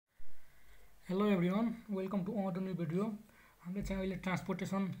Hello everyone welcome to another new video. हामीले चाहिँ अहिले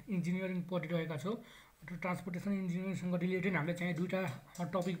ट्रान्सपोर्टेसन इन्जिनियरिङ पढिरहेका छौँ। र ट्रान्सपोर्टेसन इन्जिनियरिङसँग रिलेटेड हामीले चाहिँ दुईटा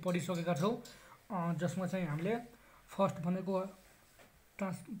टपिक पढिसकेका छौँ, जसमा चाहिँ हामीले फर्स्ट भनेको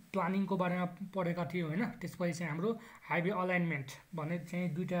प्लानिङको बारेमा पढेका थियौँ होइन। त्यसपछि चाहिँ हाम्रो हाइवे अलाइनमेन्ट भन्ने चाहिँ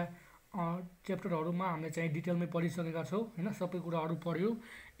दुईटा च्याप्टरहरूमा हामीले चाहिँ डिटेलमै पढिसकेका छौँ होइन। सबै कुराहरू पढ्यो।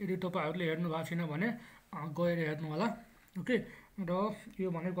 यदि तपाईँहरूले हेर्नु भएको छैन भने गएर हेर्नु होला। ओके, र यो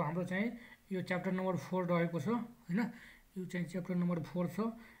भनेको हाम्रो चाहिँ यो च्याप्टर नम्बर 4 रहेको छ होइन। यो चाहिँ च्याप्टर नम्बर 4 छ।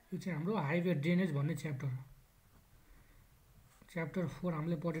 यो चाहिँ हाम्रो हाइवे ड्रेनेज भन्ने च्याप्टर 4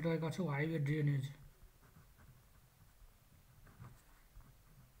 हामीले पढिरहेका छौँ, highway drainage.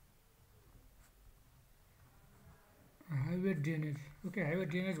 Highway drainage okay, highway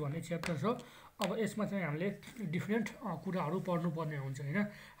drainage भन्ने च्याप्टर छ। अब यसमा चाहिँ हामीले डिफ्रेन्ट कुराहरू पढ्नुपर्ने हुन्छ होइन।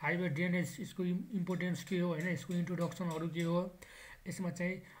 हाइवे ड्रेनेज, यसको इम्पोर्टेन्स के हो होइन, यसको इन्ट्रोडक्सनहरू के हो, यसमा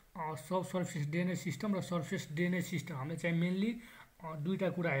चाहिँ सब सर्फेस ड्रेनेज सिस्टम र सर्फेस ड्रेनेज सिस्टम हामीले चाहिँ मेनली दुईटा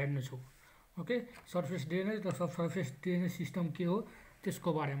कुरा हेर्नेछौँ। ओके, सर्फेस ड्रेनेज र सब सर्फेस ड्रेनेज सिस्टम के हो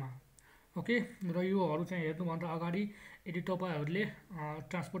त्यसको बारेमा। ओके, र योहरू चाहिँ हेर्नुभन्दा अगाडि यदि तपाईँहरूले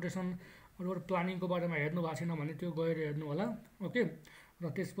ट्रान्सपोर्टेसन रोड प्लानिङको बारेमा हेर्नु भएको छैन भने त्यो गएर हेर्नु होला। ओके, र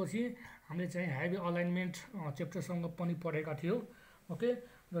त्यसपछि हामीले चाहिँ हाइवे अलाइनमेन्ट च्याप्टरसँग पनि पढेका थियौँ। ओके,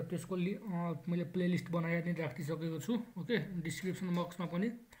 र त्यसको मैले प्लेलिस्ट बनाएर नै राखिसकेको छु। ओके, डिस्क्रिप्सन बक्समा पनि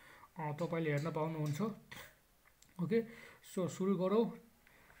तपाईँले हेर्न पाउनुहुन्छ। ओके, सो सुरु गरौँ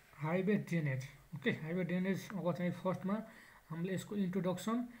highway drainage. Okay, highway drainage अब चाहिँ फर्स्टमा हामीले यसको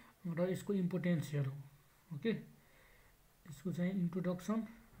इन्ट्रोडक्सन र यसको इम्पोर्टेन्स हेरौँ। ओके, यसको चाहिँ इन्ट्रोडक्सन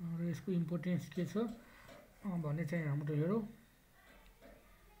र यसको इम्पोर्टेन्स के छ भन्ने चाहिँ हाम्रो हेरौँ।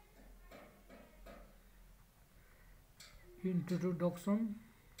 Introduction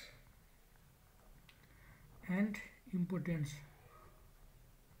and importance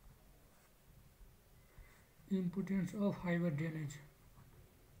of highway drainage.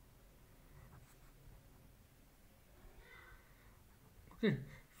 Okay,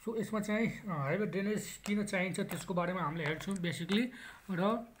 so यसमा चाहिँ हाइवे ड्रेनेज किन चाहिन्छ त्यसको बारेमा हामीले हेर्छौँ बेसिकली। र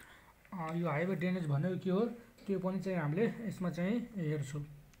यो हाइवे ड्रेनेज भनेको के हो त्यो पनि चाहिँ हामीले यसमा चाहिँ हेर्छौँ।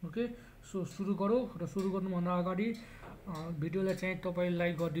 ओके, सो सुरु गरौँ। र सुरु गर्नुभन्दा अगाडि भिडियोलाई चाहिँ तपाईँ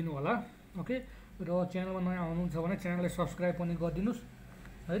लाइक गरिदिनु होला। ओके, र च्यानलमा नयाँ हुनुहुन्छ भने च्यानललाई सब्सक्राइब पनि गरिदिनुहोस्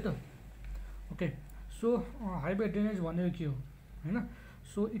है त। ओके, सो हाइवे ड्रेनेज भनेको के हो होइन।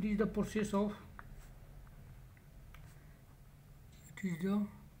 So it is the process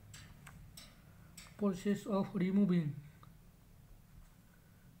of removing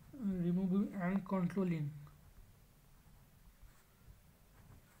and controlling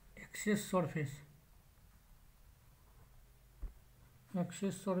excess surface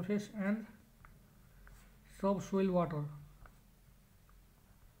and subsoil water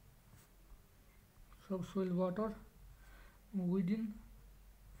within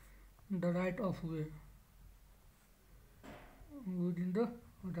the right of way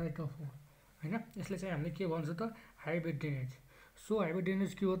होइन। यसले चाहिँ हामीले के भन्छ त highway drainage. So highway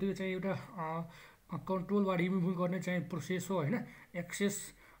drainage के हो त्यो चाहिँ एउटा कन्ट्रोल वा रिमुभ गर्ने चाहिँ प्रोसेस हो होइन। Access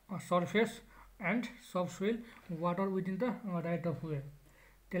surface and सबसोइल water within the right of way,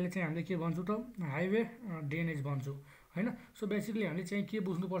 त्यसले चाहिँ हामीले के भन्छौँ त हाइवे ड्रेनेज भन्छौँ होइन। सो बेसिकली हामीले चाहिँ के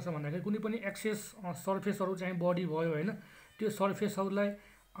बुझ्नुपर्छ भन्दाखेरि कुनै पनि एक्सेस सर्फेसहरू चाहिँ बढी भयो होइन, त्यो सर्फेसहरूलाई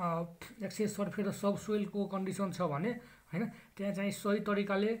एक्सेस सर्फेस र सबसोइलको कन्डिसन छ भने होइन त्यहाँ चाहिँ सही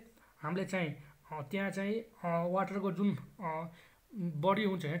तरिकाले हामीले चाहिँ त्यहाँ चाहिँ वाटरको जुन बडी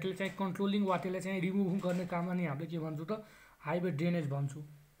हुन्छ होइन त्यसले चाहिँ कन्ट्रोलिङ वा त्यसलाई चाहिँ रिमुभ गर्ने काममा नि हामीले के भन्छौँ त हाइवे ड्रेनेज भन्छौँ।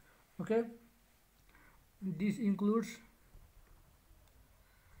 Okay, this includes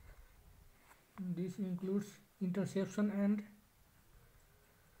interception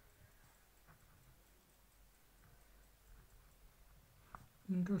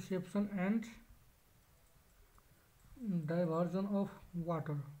and diversion of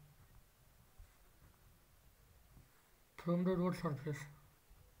water from the road surface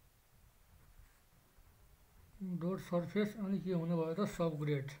अनि के हुने भयो त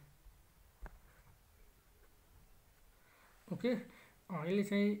सबग्रेड। ओके, यसले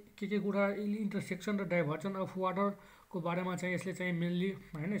चाहिँ के कुरा इन्टरसेक्सन र डाइभर्जन अफ वाटरको बारेमा चाहिँ यसले चाहिँ मेनली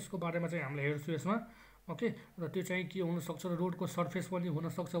होइन यसको बारेमा चाहिँ हामीले हेर्छौँ यसमा। ओके, र त्यो चाहिँ के हुनसक्छ र रोडको सर्फेस पनि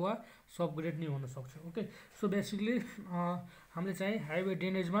हुनसक्छ वा सबग्रेड नै हुनसक्छ। ओके, सो बेसिकली हामीले चाहिँ हाइवे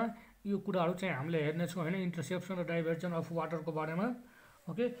ड्रेनेजमा यो कुराहरू चाहिँ हामीले हेर्नेछौँ होइन, इन्टरसेप्सन र डाइभर्जन अफ वाटरको बारेमा।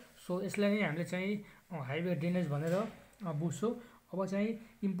 ओके, सो यसलाई नै हामीले चाहिँ हाइवे ड्रेनेज भनेर बुझ्छौँ। अब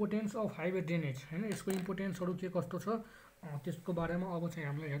चाहिँ इम्पोर्टेन्स अफ हाइवे ड्रेनेज होइन, यसको इम्पोर्टेन्सहरू के कस्तो छ त्यसको बारेमा अब चाहिँ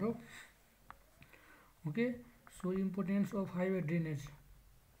हामीले हेरौँ। Okay, so importance of highway drainage.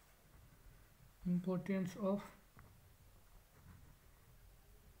 Importance of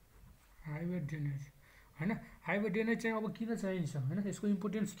highway drainage हैन। हाइवे ड्रेनेज चाहिँ अब किन चाहिन्छ हैन, यसको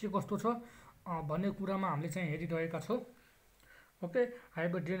इम्पोर्टेन्स के कस्तो छ भन्ने कुरामा हामीले चाहिँ हेरिरहेका छौँ। ओके,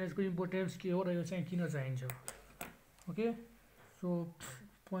 हाइवे ड्रेनेजको इम्पोर्टेन्स के हो र यो चाहिँ किन चाहिन्छ। ओके, सो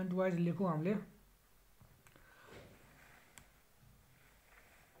पोइन्ट वाइज लेखौँ हामीले।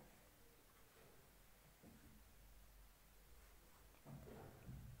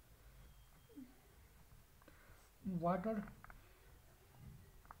 Water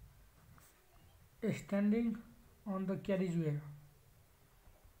standing on the carriageway.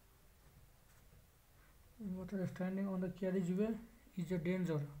 Water standing on the carriageway is a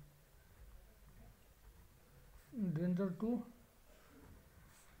danger to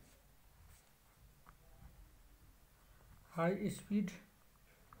high speed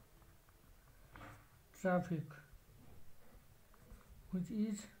traffic, which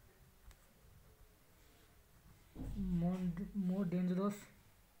is more dangerous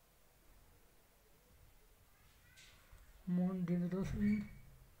in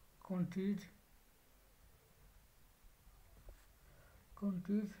countries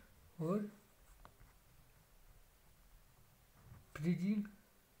where freezing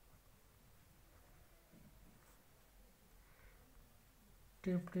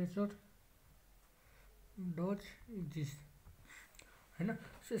temperature does exist हैन।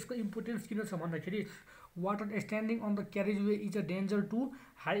 So यसको importance किन छ भन्दाखेरि water standing on the carriage way is a danger to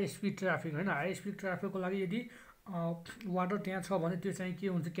high speed traffic हैन। High speed ट्राफिकको लागि यदि water त्यहाँ छ भने त्यो चाहिँ के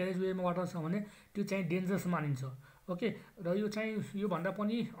हुन्छ, क्यारेज वेमा वाटर छ भने त्यो चाहिँ डेन्जरस मानिन्छ। ओके, र यो चाहिँ योभन्दा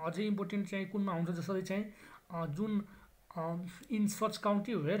पनि अझै इम्पोर्टेन्ट चाहिँ कुनमा हुन्छ, जसरी चाहिँ जुन in such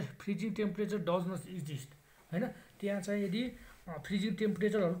काउन्ट्री where freezing temperature does not exist हैन, त्यहाँ चाहिँ यदि फ्रिजिङ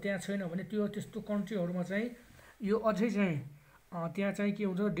टेम्परेचरहरू त्यहाँ छैन भने त्यो त्यस्तो कन्ट्रीहरूमा चाहिँ यो अझै चाहिँ त्यहाँ चाहिँ के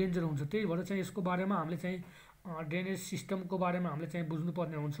हुन्छ, डेन्जर हुन्छ। त्यही भएर चाहिँ यसको बारेमा हामीले चाहिँ ड्रेनेज सिस्टमको बारेमा हामीले चाहिँ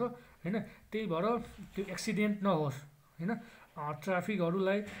बुझ्नुपर्ने हुन्छ हैन। त्यही भएर त्यो एक्सिडेन्ट नहोस् हैन,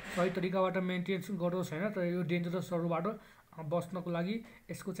 ट्राफिकहरूलाई सही तरिकाबाट मेन्टेन गरोस् हैन। तर यो डेन्जरसहरूबाट बच्नको लागि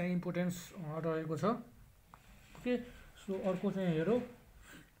यसको चाहिँ इम्पोर्टेन्स रहेको छ। ओके, सो अर्को चाहिँ हेरौँ।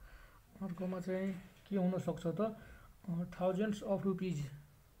 अर्कोमा चाहिँ के हुनसक्छ त, thousands of rupees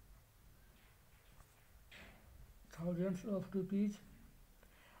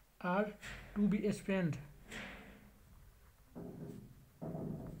are to be spent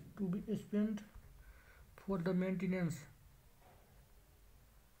for the maintenance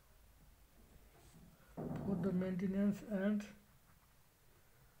and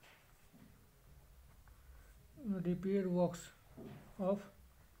repair works of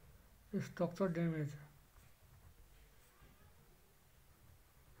structure damage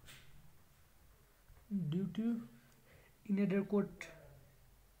due to inadequate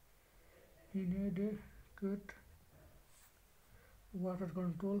water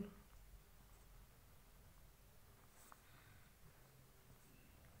control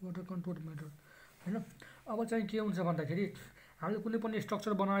method हैन। अब चाहिँ के हुन्छ भन्दाखेरि हामीले कुनै पनि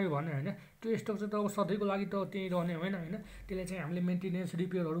स्ट्रक्चर बनायो भने हैन, त्यो स्ट्रक्चर त अब सधैँको लागि त त्यहीँ रहने होइन हैन, त्यसलाई चाहिँ हामीले मेन्टेनेन्स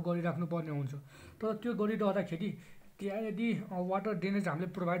रिपेयरहरू गरिराख्नु पर्ने हुन्छ। तर त्यो गरिरहँदाखेरि त्यहाँ यदि वाटर ड्रेनेज हामीले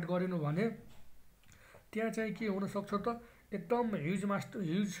प्रोभाइड गरेनौँ भने त्यहाँ चाहिँ के हुनसक्छ त, एकदम ह्युज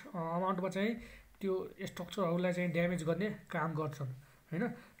अमाउन्टमा चाहिँ त्यो स्ट्रक्चरहरूलाई चाहिँ ड्यामेज गर्ने काम गर्छन् हैन।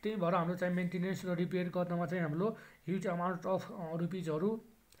 त्यही भएर हाम्रो चाहिँ मेन्टेनेन्स र रिपेयर गर्नमा चाहिँ हाम्रो ह्युज अमाउन्ट अफ रुपिजहरू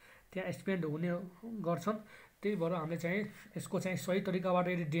त्यहाँ स्पेन्ड हुने गर्छन्। त्यही भएर हामीले चाहिँ यसको चाहिँ सही तरिकाबाट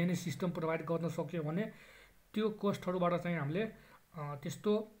यदि ड्रेनेज सिस्टम प्रोभाइड गर्न सक्यो भने त्यो कोस्टहरूबाट चाहिँ हामीले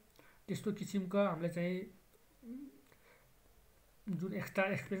त्यस्तो किसिमका हामीले चाहिँ जुन एक्स्ट्रा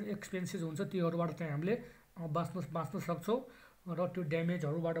एक्सपेन्सेस हुन्छ त्योहरूबाट चाहिँ हामीले बाँच्न सक्छौँ र त्यो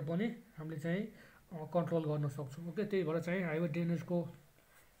ड्यामेजहरूबाट पनि हामीले चाहिँ कन्ट्रोल गर्न सक्छौँ। ओके, त्यही भएर चाहिँ हाइवे ड्रेनेजको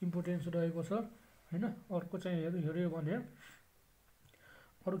इम्पोर्टेन्स रहेको छ हैन। अर्को चाहिँ हेऱ्यो भने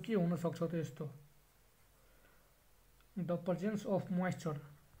अरू के हुनसक्छ त यस्तो, the presence of moisture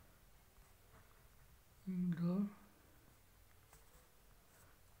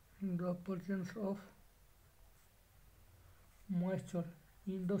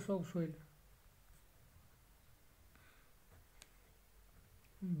in the subsoil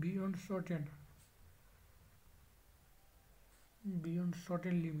beyond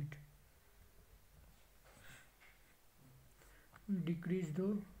certain limit decrease the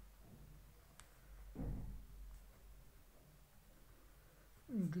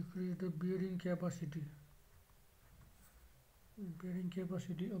bearing capacity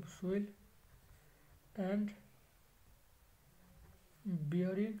of soil and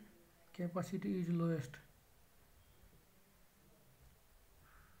bearing capacity is lowest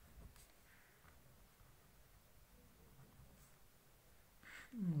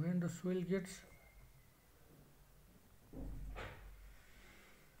when the soil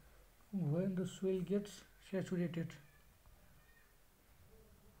gets saturated.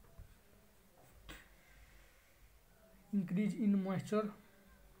 Increase in moisture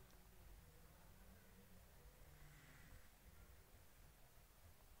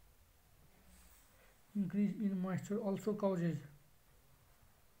also causes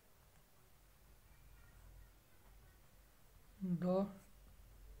the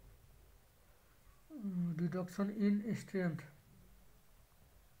reduction in strength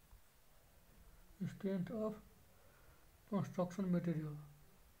of construction material.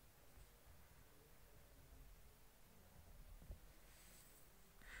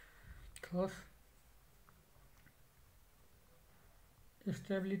 Thus,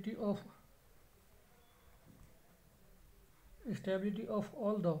 stability of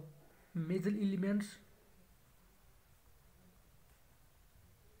all the major elements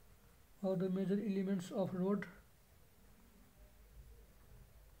of road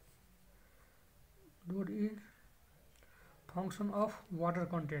is function of water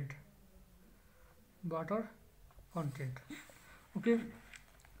content. Okay.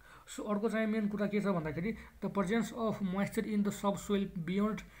 So अर्को चाहिँ main कुरा के छ भन्दाखेरि the presence of moisture in the sub soil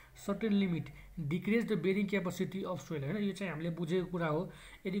beyond certain limit decrease the bearing capacity of soil हैन। यो चाहिँ हामीले बुझेको कुरा हो।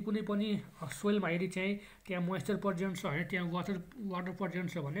 यदि कुनै पनि सोइलमा यदि चाहिँ त्यहाँ मोइस्चर प्रेजेन्ट छ हैन, त्यहाँ वाटर प्रेजेन्ट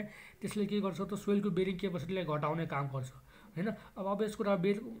छ भने त्यसले के गर्छ त सोइलको बेरिङ क्यापेसिटीलाई घटाउने काम गर्छ हैन। अब अभियस कुरा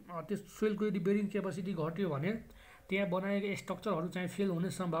त्यस सोइलको यदि बेरिङ क्यापेसिटी घट्यो भने त्यहाँ बनाएका स्ट्रक्चरहरू चाहिँ फेल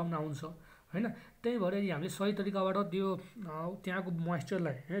हुने सम्भावना हुन्छ हैन। त्यही भएर यदि हामीले सही तरिकाबाट त्यो त्यहाँको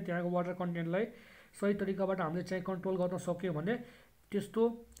मोइस्चरलाई हैन, त्यहाँको वाटर कन्टेन्टलाई सही तरिकाबाट हामीले चाहिँ कन्ट्रोल गर्न सक्यो भने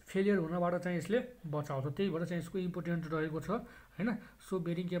त्यस्तो फेलियर हुनबाट चाहिँ यसले बचाउँछ। त्यही भएर चाहिँ यसको इम्पोर्टेन्ट रहेको छ हैन। सो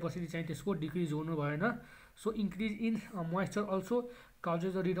बेरिङ क्यापेसिटी चाहिँ त्यसको डिक्रिज हुनु भएन। So increase in moisture also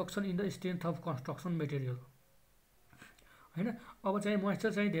causes the reduction in the strength of construction material हैन। अब चाहिँ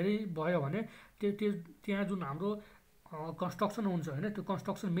मोइस्चर चाहिँ धेरै भयो भने त्यहाँ जुन हाम्रो कन्स्ट्रक्सन हुन्छ हैन, त्यो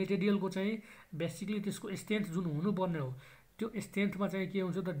कन्स्ट्रक्सन मेटेरियलको चाहिँ बेसिकली त्यसको स्ट्रेन्थ जुन हुनुपर्ने हो त्यो स्ट्रेन्थमा चाहिँ के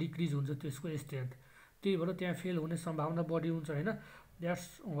हुन्छ त डिक्रिज हुन्छ त्यसको स्ट्रेन्थ। त्यही भएर त्यहाँ फेल हुने सम्भावना बढी हुन्छ हैन।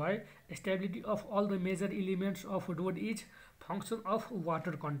 That's why stability of all the major elements off road is function of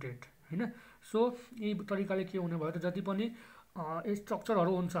water content हैन। सो यही तरिकाले के हुने भयो त जति पनि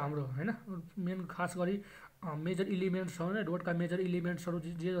स्ट्रक्चरहरू हुन्छ हाम्रो हैन, मेन खास गरी मेजर एलिमेन्ट्स छ भने रोडका मेजर एलिमेन्ट्सहरू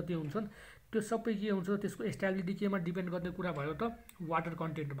जे जति हुन्छन् त्यो सबै के हुन्छ त्यसको स्टेबिलिटी केमा डिपेन्ड गर्ने कुरा भयो त वाटर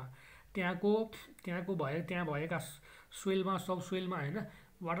कन्टेन्टमा। त्यहाँ भएका सोइलमा सब सोइलमा हैन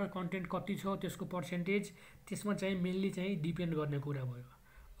वाटर कन्टेन्ट कति छ त्यसको पर्सेन्टेज त्यसमा चाहिँ मेनली चाहिँ डिपेन्ड गर्ने कुरा भयो।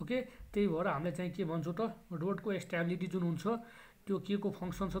 ओके, त्यही भएर हामीले चाहिँ के भन्छौँ त रोडको स्टेबिलिटी जुन हुन्छ त्यो के को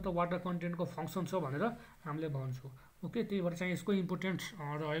फङ्सन छ त वाटर कन्टेन्टको फङ्सन छ भनेर हामीले भन्छौँ। ओके, त्यही भएर चाहिँ यसको इम्पोर्टेन्स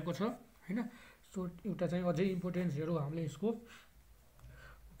रहेको छ हैन। सो एउटा चाहिँ अझै इम्पोर्टेन्स हेरौँ हामीले यसको।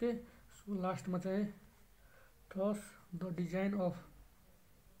 ओके, सो लास्टमा चाहिँ thus the design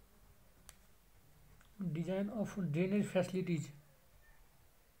of drainage facilities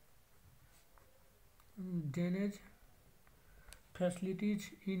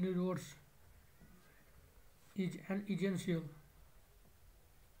in roads is an essential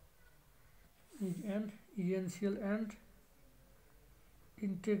and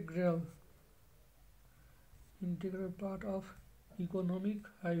integral part of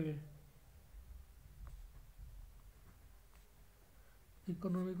economical highway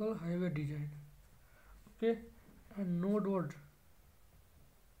design. Okay, and no road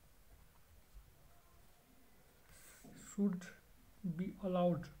should be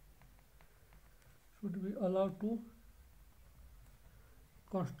allowed to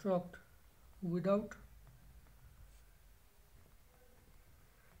construct without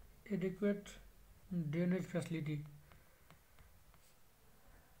adequate drainage facility.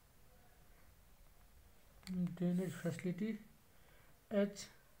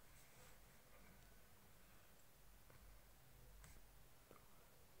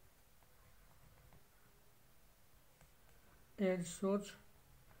 As such,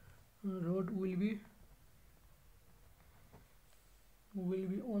 road will be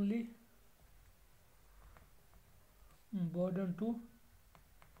only burden to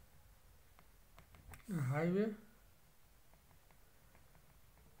highway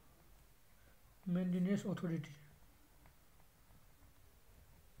maintenance authority.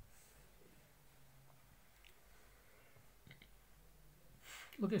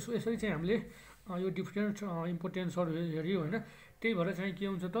 Okay, so यसरी चाहिँ हामीले यो different इम्पोर्टेन्सहरू हेऱ्यो होइन। त्यही भएर चाहिँ के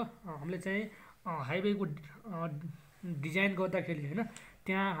हुन्छ त हामीले चाहिँ हाइवेको डिजाइन गर्दाखेरि होइन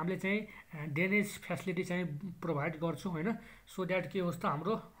त्यहाँ हामीले चाहिँ ड्रेनेज फेसिलिटी चाहिँ प्रोभाइड गर्छौँ होइन, सो द्याट के होस् त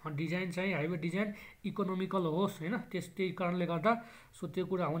हाम्रो डिजाइन चाहिँ हाइवे डिजाइन इकोनोमिकल होस् होइन। त्यही कारणले गर्दा सो त्यो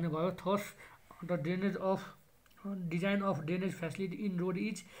कुरा हुने भयो। Third the drainage of design of drainage facility in road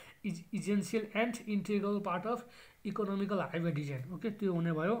is essential and integral part of economical highway design. Okay, त्यो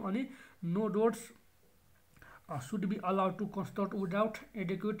हुने भयो। अनि no roads should be allowed to construct without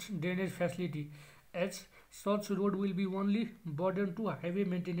adequate drainage facility, as such road will be only burden to highway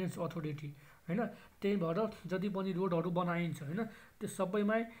maintenance authority होइन। त्यही भएर जति पनि रोडहरू बनाइन्छ होइन त्यो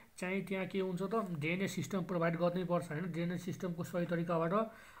सबैमा चाहिँ त्यहाँ के हुन्छ त ड्रेनेज सिस्टम प्रोभाइड गर्नै पर्छ होइन। ड्रेनेज सिस्टमको सही तरिकाबाट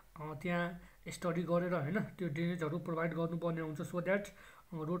त्यहाँ स्टडी गरेर होइन त्यो ड्रेनेजहरू प्रोभाइड गर्नुपर्ने हुन्छ, सो द्याट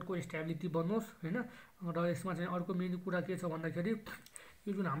रोडको स्टेबिलिटी बनोस् होइन। र यसमा चाहिँ अर्को मेन कुरा के छ भन्दाखेरि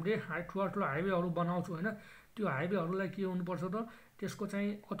यो जुन हामीले ठुलो हाइवेहरू बनाउँछौँ होइन त्यो हाइवेहरूलाई के हुनुपर्छ त त्यसको चाहिँ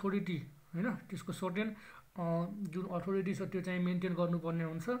अथोरिटी होइन, त्यसको सर्टेन जुन अथोरिटी छ त्यो चाहिँ मेन्टेन गर्नुपर्ने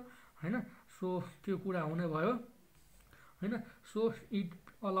हुन्छ होइन। सो त्यो कुरा हुने भयो होइन। So it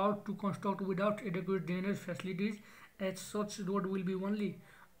allowed to construct without adequate drainage facilities as such road will be only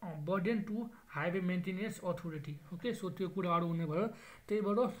burden to highway maintenance authority. Okay, so त्यो कुराहरू हुने भयो। त्यही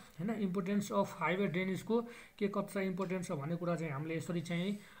भएर होइन इम्पोर्टेन्स अफ हाइवे ड्रेनेजको के कति इम्पोर्टेन्स छ भन्ने कुरा चाहिँ हामीले यसरी चाहिँ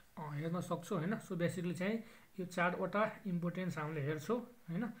हेर्न सक्छौँ होइन। सो बेसिकली चाहिँ यो 4वटा इम्पोर्टेन्स हामीले हेर्छौँ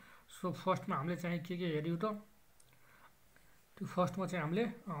होइन। सो फर्स्टमा हामीले चाहिँ के हेऱ्यौँ त त्यो फर्स्टमा चाहिँ हामीले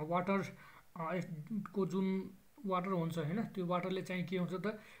वाटर को जुन वाटर हुन्छ होइन त्यो वाटरले चाहिँ के हुन्छ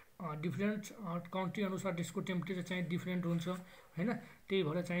त डिफ्रेन्ट कन्ट्री अनुसार त्यसको टेम्परेचर चाहिँ डिफ्रेन्ट हुन्छ होइन। त्यही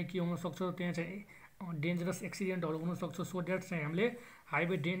भएर चाहिँ के हुनसक्छ त्यहाँ चाहिँ डेन्जरस एक्सिडेन्टहरू हुनसक्छ। सो द्याट चाहिँ हामीले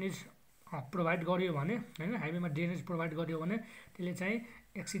हाइवे ड्रेनेज प्रोभाइड गर्यो भने होइन हाइवेमा ड्रेनेज प्रोभाइड गर्यो भने त्यसले चाहिँ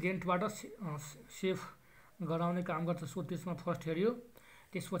एक्सिडेन्टबाट सेफ गराउने काम गर्छ। सो त्यसमा फर्स्ट हेऱ्यो।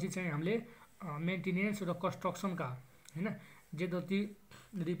 त्यसपछि चाहिँ हामीले मेन्टेनेन्स र कन्स्ट्रक्सनका होइन जे जति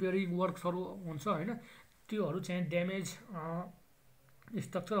रिपेयरिङ वर्क्सहरू हुन्छ होइन त्योहरू चाहिँ ड्यामेज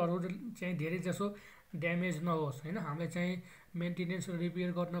स्ट्रक्चरहरू चाहिँ धेरै जसो ड्यामेज नहोस् होइन। हामीले चाहिँ मेन्टेनेन्स र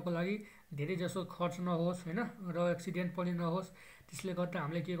रिपेयर गर्नको लागि धेरै जसो खर्च नहोस् होइन र एक्सिडेन्ट पनि नहोस्, त्यसले गर्दा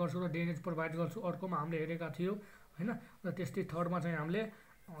हामीले के गर्छौँ र ड्रेनेज प्रोभाइड गर्छौँ। अर्कोमा हामीले हेरेका थियौँ होइन। र त्यस्तै थर्डमा चाहिँ हामीले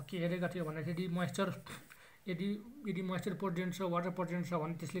के हेरेका थियौँ भन्दाखेरि मोइस्चर यदि मोइस्चर पर्सेन्ट छ वाटर पर्सेन्ट छ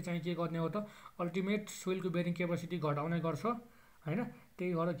भने त्यसले चाहिँ के गर्ने हो त अल्टिमेट सोइलको बेरिङ क्यापेसिटी घटाउने गर्छ होइन।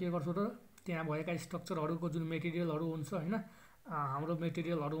 त्यही भएर के गर्छौँ त त्यहाँ भएका स्ट्रक्चरहरूको जुन मेटेरियलहरू हुन्छ होइन हाम्रो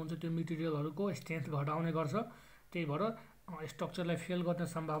मेटेरियलहरू हुन्छ त्यो मेटेरियलहरूको स्ट्रेन्थ घटाउने गर्छ। त्यही भएर स्ट्रक्चरलाई फेल गर्ने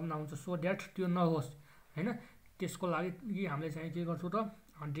सम्भावना हुन्छ। सो द्याट त्यो नहोस् होइन त्यसको लागि हामीले चाहिँ के गर्छौँ त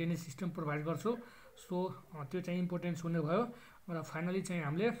ड्रेनेज सिस्टम प्रोभाइड गर्छौँ। सो त्यो चाहिँ इम्पोर्टेन्स हुने भयो। र फाइनली चाहिँ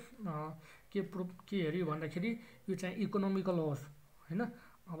हामीले के हेऱ्यो भन्दाखेरि यो चाहिँ इकोनोमिकल होस् होइन।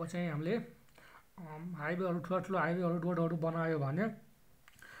 अब चाहिँ हामीले हाइवेहरू ठुलो हाइवेहरू रोडहरू बनायो भने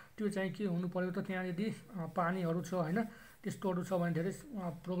त्यो चाहिँ के हुनु पर्यो त त्यहाँ यदि पानीहरू छ होइन त्यस्तोहरू छ भने धेरै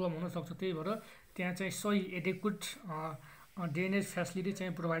प्रब्लम हुनसक्छ। त्यही भएर त्यहाँ चाहिँ सही एडेक्वेट ड्रेनेज फेसिलिटी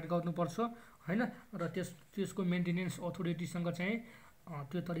चाहिँ प्रोभाइड गर्नुपर्छ होइन। र त्यसको मेन्टेनेन्स अथोरिटीसँग चाहिँ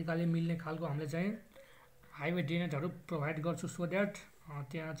त्यो तरिकाले मिल्ने खालको हामीले चाहिँ हाइवे ड्रेनेजहरू प्रोभाइड गर्छु, सो द्याट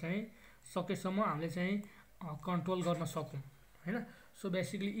त्यहाँ चाहिँ सकेसम्म हामीले चाहिँ कन्ट्रोल गर्न सकौँ होइन। सो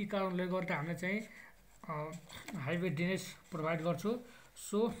बेसिकली यी कारणले गर्दा हामीले चाहिँ हाइवे ड्रेनेज प्रोभाइड गर्छु।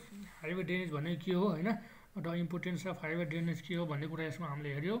 सो हाइवे ड्रेनेज भनेको के हो होइन र इम्पोर्टेन्स अफ हाइवे ड्रेनेज के हो भन्ने कुरा यसमा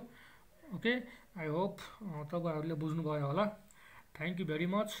हामीले हेऱ्यौँ। ओके, आई होप तपाईँहरूले बुझ्नुभयो होला। Thank you very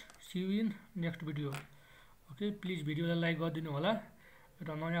much, C you in next video. Okay, please भिडियोलाई लाइक गरिदिनु होला र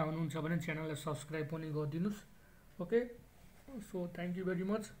नयाँ हुनुहुन्छ भने च्यानललाई सब्सक्राइब पनि गरिदिनुहोस्। Okay, so thank you very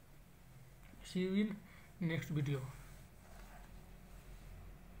much, C you in next video.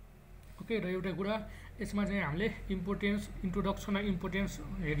 Okay, र एउटा कुरा यसमा चाहिँ हामीले इन्ट्रोडक्सन र इम्पोर्टेन्स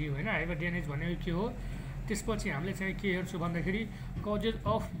हेऱ्यौँ होइन हाइवे ड्रेनेज भनेको के हो। त्यसपछि हामीले चाहिँ के हेर्छौँ भन्दाखेरि causes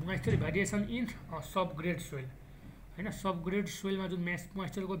of moisture variation in subgrade soil होइन। सबग्रेड सोइलमा जुन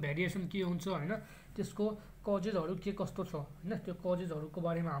मोइस्चरको भेरिएसन के हुन्छ होइन त्यसको कजेजहरू के कस्तो छ होइन त्यो कजेजहरूको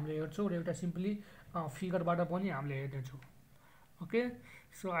बारेमा हामीले हेर्छौँ र एउटा सिम्पली फिगरबाट पनि हामीले हेर्नेछौँ। ओके,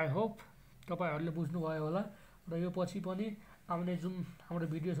 सो आई होप तपाईँहरूले बुझ्नुभयो होला। र यो पछि पनि आउने जुन हाम्रो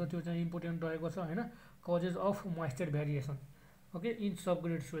भिडियो छ त्यो चाहिँ इम्पोर्टेन्ट रहेको छ होइन causes of moisture variation okay in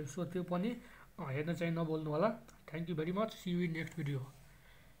subgrade soil. So त्यो पनि हेर्न चाहिँ नभुल्नु होला। Thank you very much, C you in next video.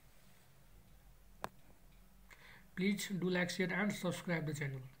 Please do like, share and subscribe the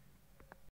channel.